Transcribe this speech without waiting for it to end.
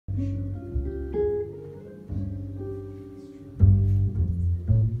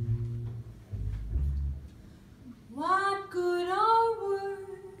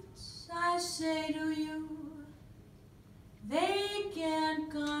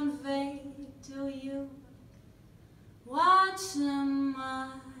convey to you what's in my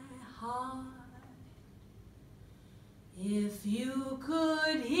heart. If you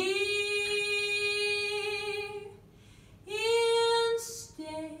could hear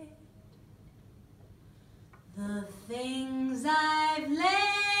instead the things I've left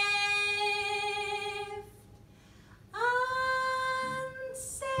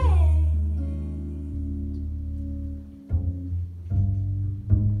unsaid.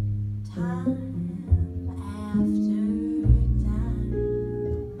 Time after time,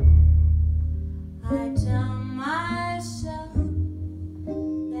 I tell myself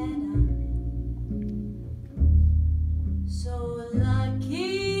that I'm so lucky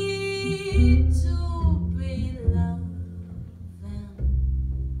to be loving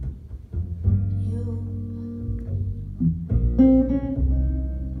you.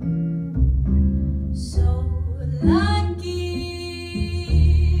 So lucky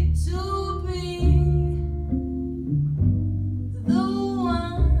to be the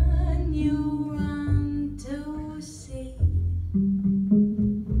one you run to see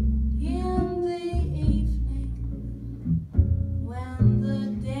in the evening when the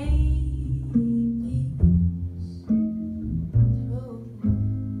day is through.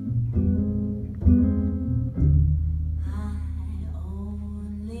 I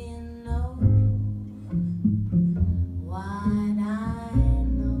only know what I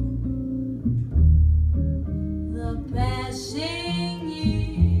know. The passing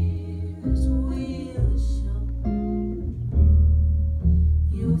years will show.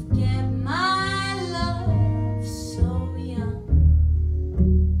 You've kept my love so young,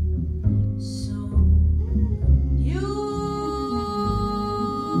 so you.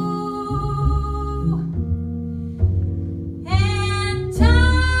 And time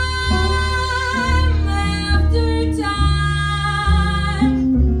after time,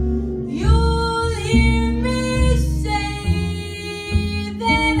 you'll hear me say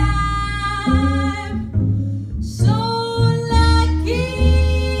that I'm so lucky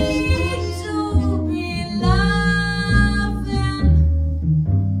to be loving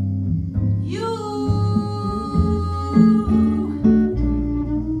you.